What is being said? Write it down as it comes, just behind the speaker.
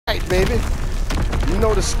baby. You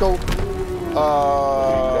know the scope.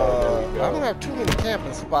 I don't have too many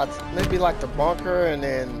camping spots. Maybe like the bunker and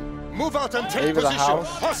then move out and take maybe position. the house.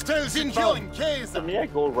 Hostiles inbound. So may I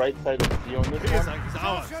go right side of C on this one?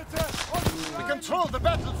 We control the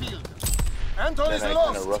battlefield. Anton is Then I lost.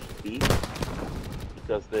 kind of rush B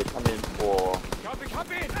because they come in for. They'll be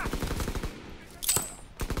coming in here.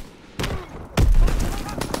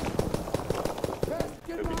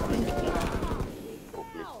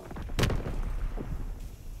 Hopefully.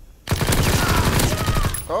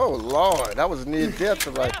 Oh Lord, that was near death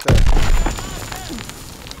right there.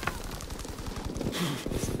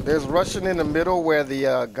 There's Russian in the middle where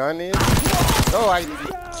the gun is. Oh, I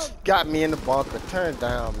got me in the bunker. Turn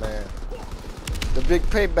down, man. The big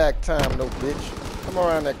payback time, no bitch. Come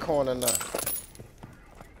around that corner now.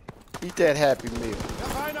 Eat that Happy Meal.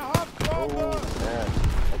 Oh man.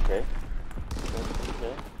 Okay.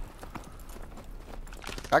 Okay.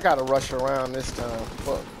 I gotta rush around this time.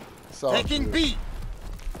 Fuck. So Taking B.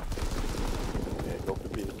 Okay, go for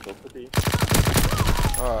B. Go for B.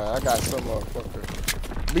 Alright, I got some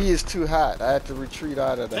motherfucker. B is too hot. I had to retreat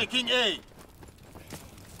out of that. Taking A.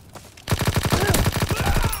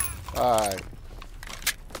 Alright.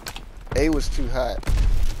 A was too hot.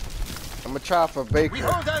 I'm gonna try for Baker. We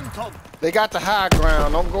hold Anton. They got the high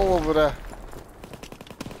ground. Don't go over there.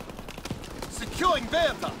 Securing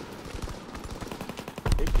Bertha.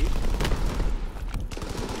 Take B.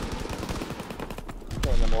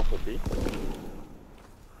 Turn them off of B.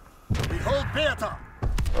 We hold Bertha.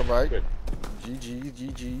 Alright. Good. GG's,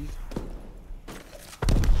 GG's.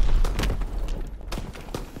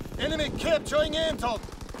 Enemy capturing Anton.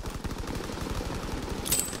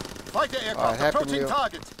 Fighter aircraft Alright, Happy approaching Meal.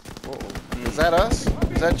 target. Uh-oh. Is that us?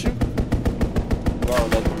 Is that you? Wow,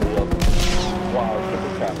 that's real. Wow,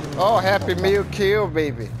 triple tap. Oh, Happy Meal kill,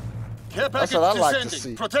 baby. Care That's package what I like to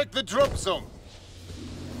descending. see. Protect the drop zone.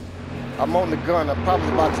 I'm on the gun. I'm probably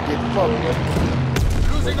about to get fucked with.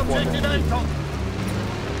 Losing objective Anton.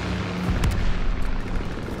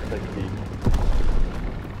 Take B.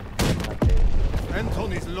 Okay.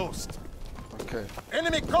 Anton is lost. Okay.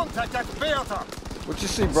 Enemy contact at Bertha. What you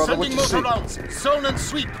see, brother? What Sending you see? motor rounds. Zone and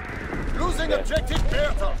sweep. Losing objective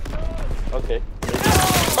Bertha. Okay.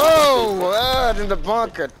 Oh, in the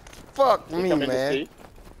bunker. Fuck They me, come in to man. C.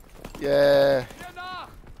 Yeah.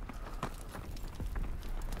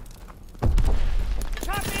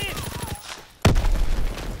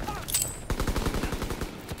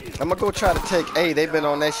 I'm gonna go try to take A. They've been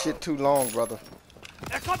on that shit too long, brother.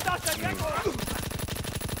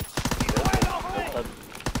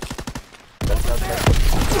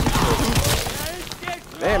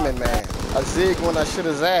 Damn it, man. I zigged when I should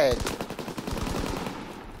have zagged.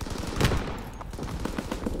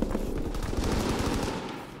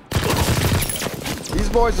 These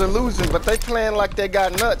boys are losing, but they playing like they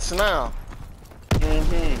got nuts now.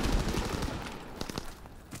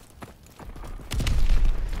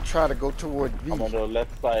 Try to go toward B. I'm on the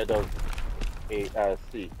left side of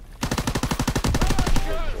C.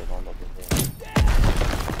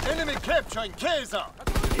 Enemy capturing Kaiser.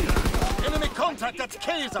 Enemy contact at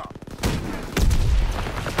Kaiser.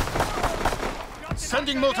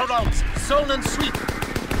 Sending motor rounds. Zone and sweep.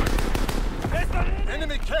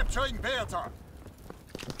 Enemy capturing Bertha.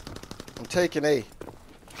 I'm taking A.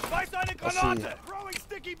 I see you. Throwing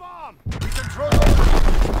sticky bomb. We control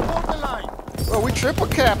the line. Well, we triple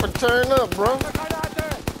cap and turn up, bro.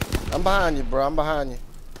 I'm behind you, bro. I'm behind you.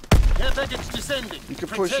 Care package descending. You can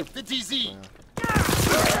push Protect the DZ. Yeah.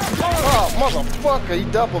 Oh, motherfucker, he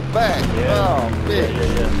doubled back. Oh, bitch.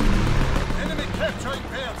 Enemy capturing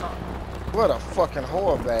Bertha. What a fucking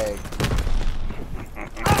whore bag.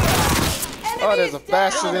 Oh, there's a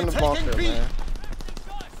bastard in the bunker, man.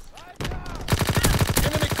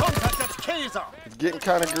 Enemy contact at Kaiser. It's getting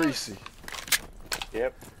kind of greasy.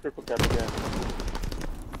 Yep, triple cap again.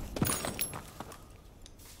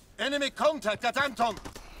 Enemy contact at Anton.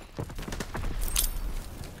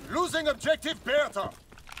 Losing objective Bertha.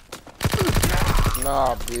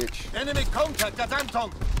 Nah, bitch. Enemy contact at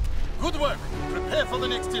Anton. Good work. Prepare for the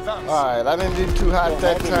next advance. Alright, I didn't do too hot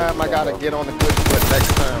that time. I gotta get on the good foot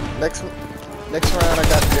next time. Next round, I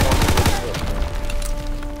gotta get on the good foot.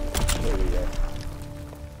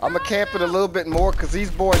 I'm gonna camp it a little bit more because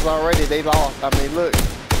these boys already, they lost. I mean, look.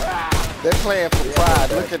 They're playing for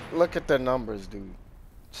pride. Look at their numbers, dude.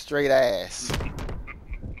 Straight ass.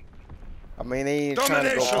 I mean, they ain't trying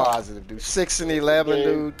to go positive, dude. 6 and 11,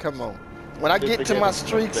 dude. Come on. When I get to my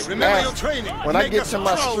streaks,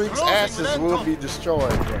 asses will be destroyed,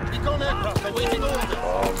 bro. Recon aircraft awaiting order.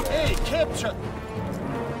 A captured.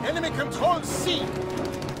 Enemy controls C.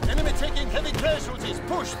 Enemy taking heavy casualties.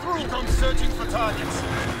 Push through. Recon searching for targets.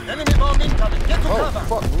 Enemy bomb incoming. Get to Oh, cover.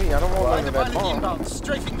 fuck me. I don't want none Fighter of that pilot bomb. inbound.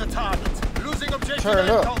 Strafing the target. Losing objective. Turn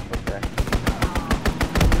up. Anton. Okay.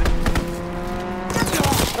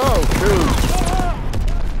 Oh, dude.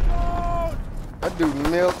 That dude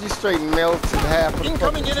melted. You straight melted half of the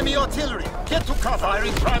Incoming fucking enemy team. artillery. Get to cover.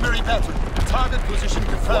 Firing primary battery. Target position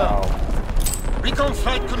confirmed. Wow. Recon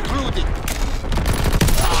flight concluded.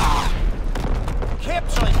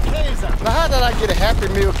 Capturing Kaiser. Now, how did I get a Happy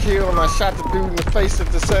Meal kill and I shot the dude in the face at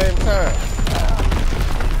the same time?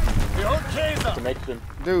 Behold Kaiser. Connection.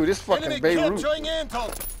 Dude, this fucking Enemy Beirut. capturing Anton.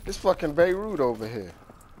 This fucking Beirut over here.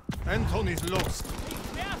 Anton is lost.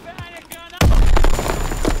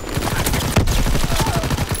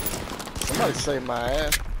 Somebody save my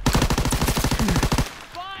ass.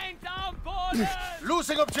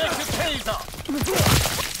 Losing objective Kaiser.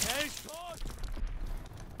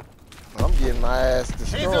 I'm getting my ass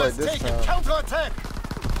destroyed Kaiser is this taken. time. Counterattack.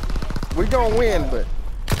 We gonna win, but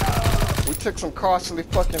we took some costly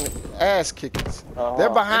fucking ass kickings. They're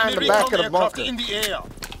behind Enemy the back of recon the aircraft bunker. in the air.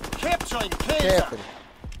 Capturing Kaiser. Camping.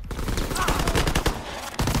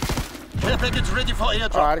 Care package ready for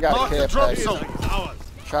airdrop. Alright, I got a Mark care the drop package. zone.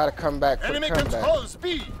 Try to come back for the Enemy comeback. controls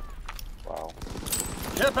B. Wow.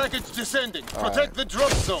 Care package descending. All Protect right. the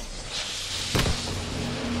drop zone.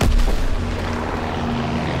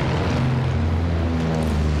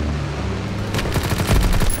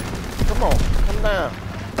 Come on, come down.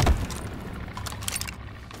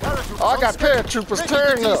 Paratroopers Oh, I got on schedule. paratroopers. Ready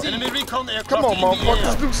Turn to up. DC. Enemy recon aircraft Come on, in the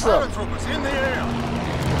motherfuckers, air. do something. Paratroopers in the air.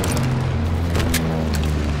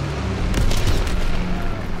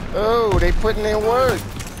 Oh, they putting in work.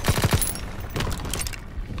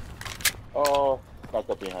 Oh, back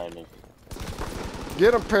up behind me.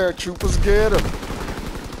 Get them, paratroopers, get them.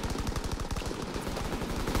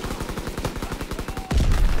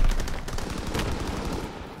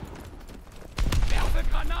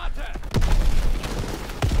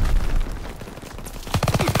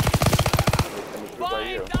 Right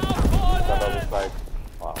here. That other side.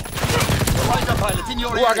 Wow. Fighter pilot in your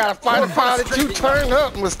Oh, area. I got a fighter Forward pilot. You strafing. turn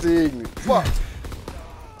up, Mr. Ignorant. Fuck.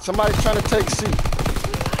 Somebody trying to take C.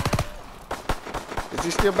 Is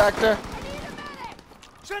he still back there?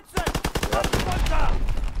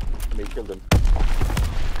 Let me kill them.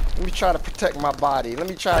 Let me try to protect my body. Let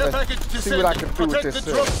me try Care to package see what I can descending. do with Protect this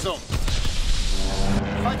the drop thing. zone.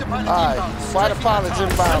 Fighter pilot Alright, inbound. fighter Strafing pilot's the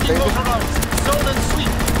target. inbound, Sending baby. motor rounds. Zone and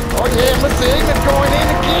sweep. Oh yeah, Mr. Ignorant going in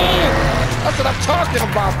again. That's what I'm talking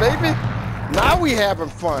about, baby. Now we having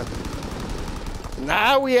fun.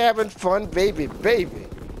 Now we having fun, baby, baby.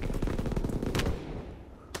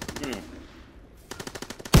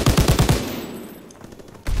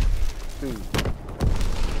 Dude.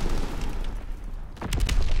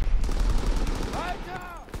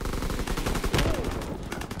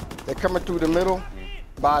 They're coming through the middle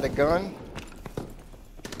by the gun.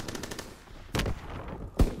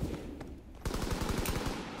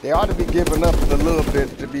 They ought to be giving up a little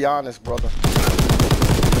bit, to be honest, brother.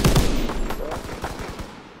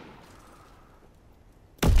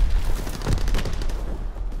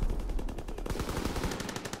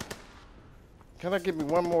 Can I give me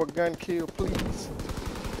one more gun kill, please?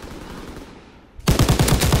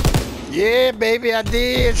 Yeah, baby, I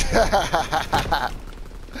did.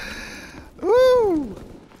 Woo!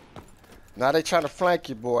 Now they trying to flank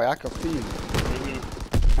you, boy. I can feel it.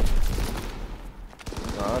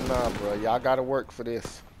 Nah, bro. Y'all gotta work for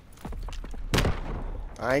this.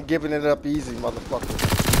 I ain't giving it up easy, motherfucker.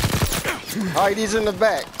 Alright, he's in the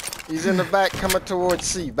back. He's in the back coming towards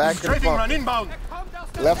C. Back in the Strafing run bunker. inbound.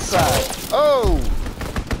 Left side. Oh!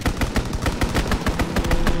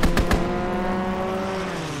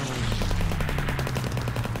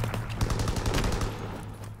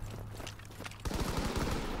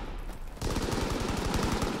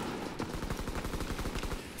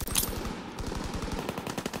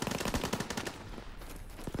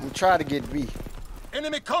 Try to get B.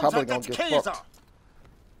 Enemy Probably contact gonna at get Kaiser. fucked.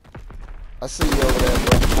 I see you over there,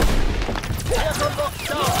 bro. Airgun box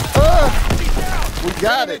down. We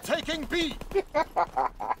got Enemy it. taking B.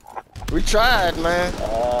 We tried, man.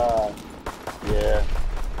 Yeah.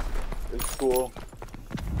 It's cool.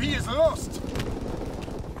 B is lost.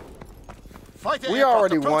 Fighter We aircraft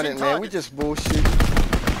already won it, approaching man. We target. just bullshit.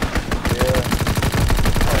 Yeah.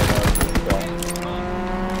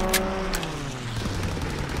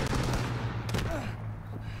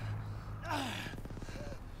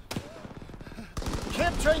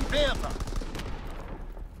 Capturing Beta.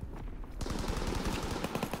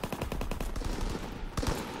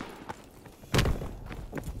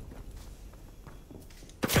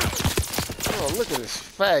 Oh, look at this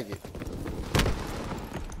faggot.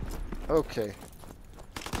 Okay.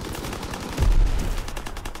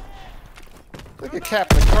 Look at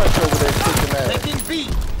Captain Crunch over there kicking ass. Taking B.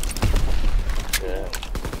 Yeah.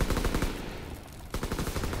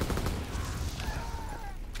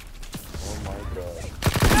 Oh my god.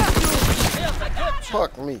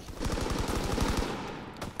 Fuck me.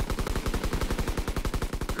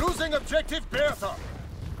 Losing objective Bertha.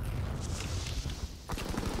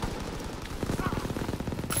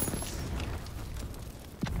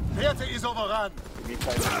 Bertha is overrun. We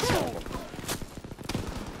find him.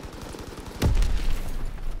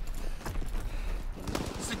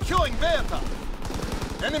 Securing Bertha.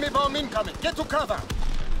 Enemy bomb incoming. Get to cover.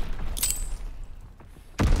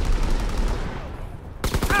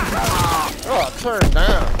 Oh, turn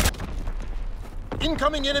down.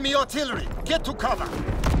 Incoming enemy artillery. Get to cover.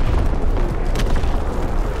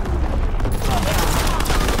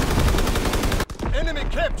 Enemy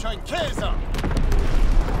capturing Kaiser.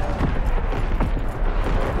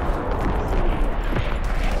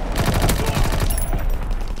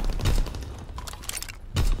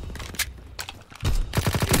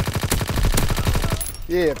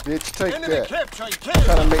 Yeah, bitch, take Enemy that. capturing Trying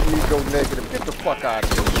Kaiser. to make me go negative. Get the fuck out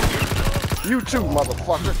of here. You too,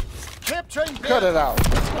 motherfucker. Capturing Cut it out.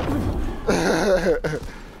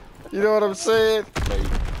 You know what I'm saying?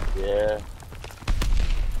 Yeah.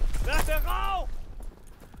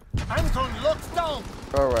 Anton locked down.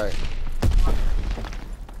 All right.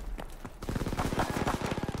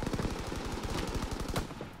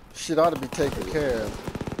 Shit ought to be taken care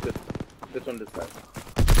of. This one this time.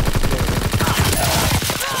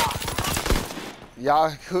 Y'all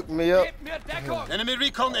hooked me up. Enemy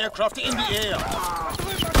recon aircraft in the air.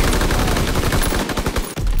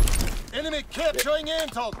 Enemy capturing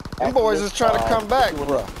Anton. Them boys is trying to come back,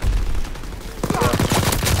 bro.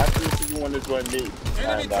 After this, you want to join me.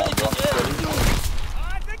 Enemy And, taking air.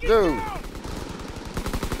 Dude,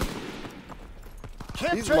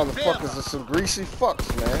 these Capturing motherfuckers Bertha. are some greasy fucks,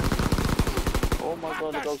 man. oh my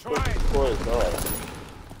god, look how close this was. Alright.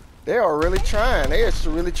 They are really trying. They are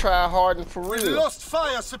really trying hard and for We real. lost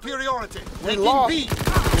fire superiority. We Taking lost. B.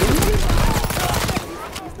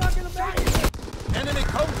 Enemy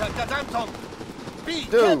contact at Anton. B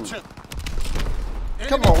Dude. captured.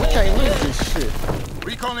 Come Enemy on, we can't lose taking this shit. air.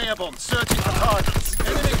 Recon airborne searching for targets.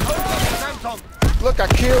 Enemy contact at Anton. Look, I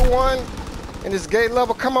killed one in this gate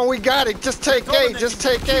level. Come on, we got it. Just take A. Just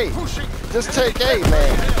take A. Pushing. Just take A,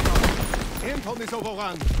 man. Anton is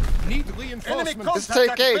overrun. Need Enemy reinforcements. contact Just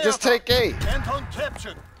take at A. Just Bertha. take A. Anton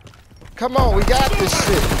captured. Come on, we got this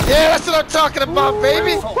shit. Yeah, that's what I'm talking about,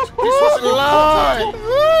 baby. This was an Lord.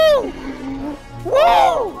 Woo!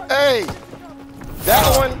 Woo! Hey,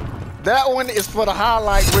 that one is for the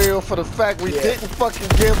highlight reel for the fact we didn't fucking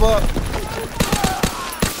give up.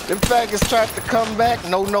 Them faggots tried to come back.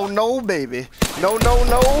 No, no, no, baby. No, no,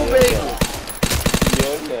 no, baby.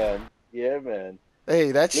 Yeah, man. Yeah, man.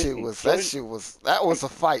 Hey, that was a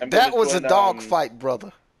fight. That was a dog fight,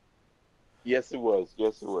 brother. Yes, it was.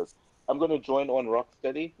 Yes, it was. I'm going to join on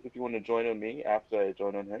Rocksteady if you want to join on me after I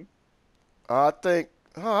join on him. I think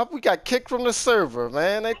we got kicked from the server,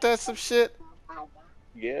 man. Ain't that some shit?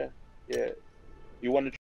 Yeah, yeah. You want to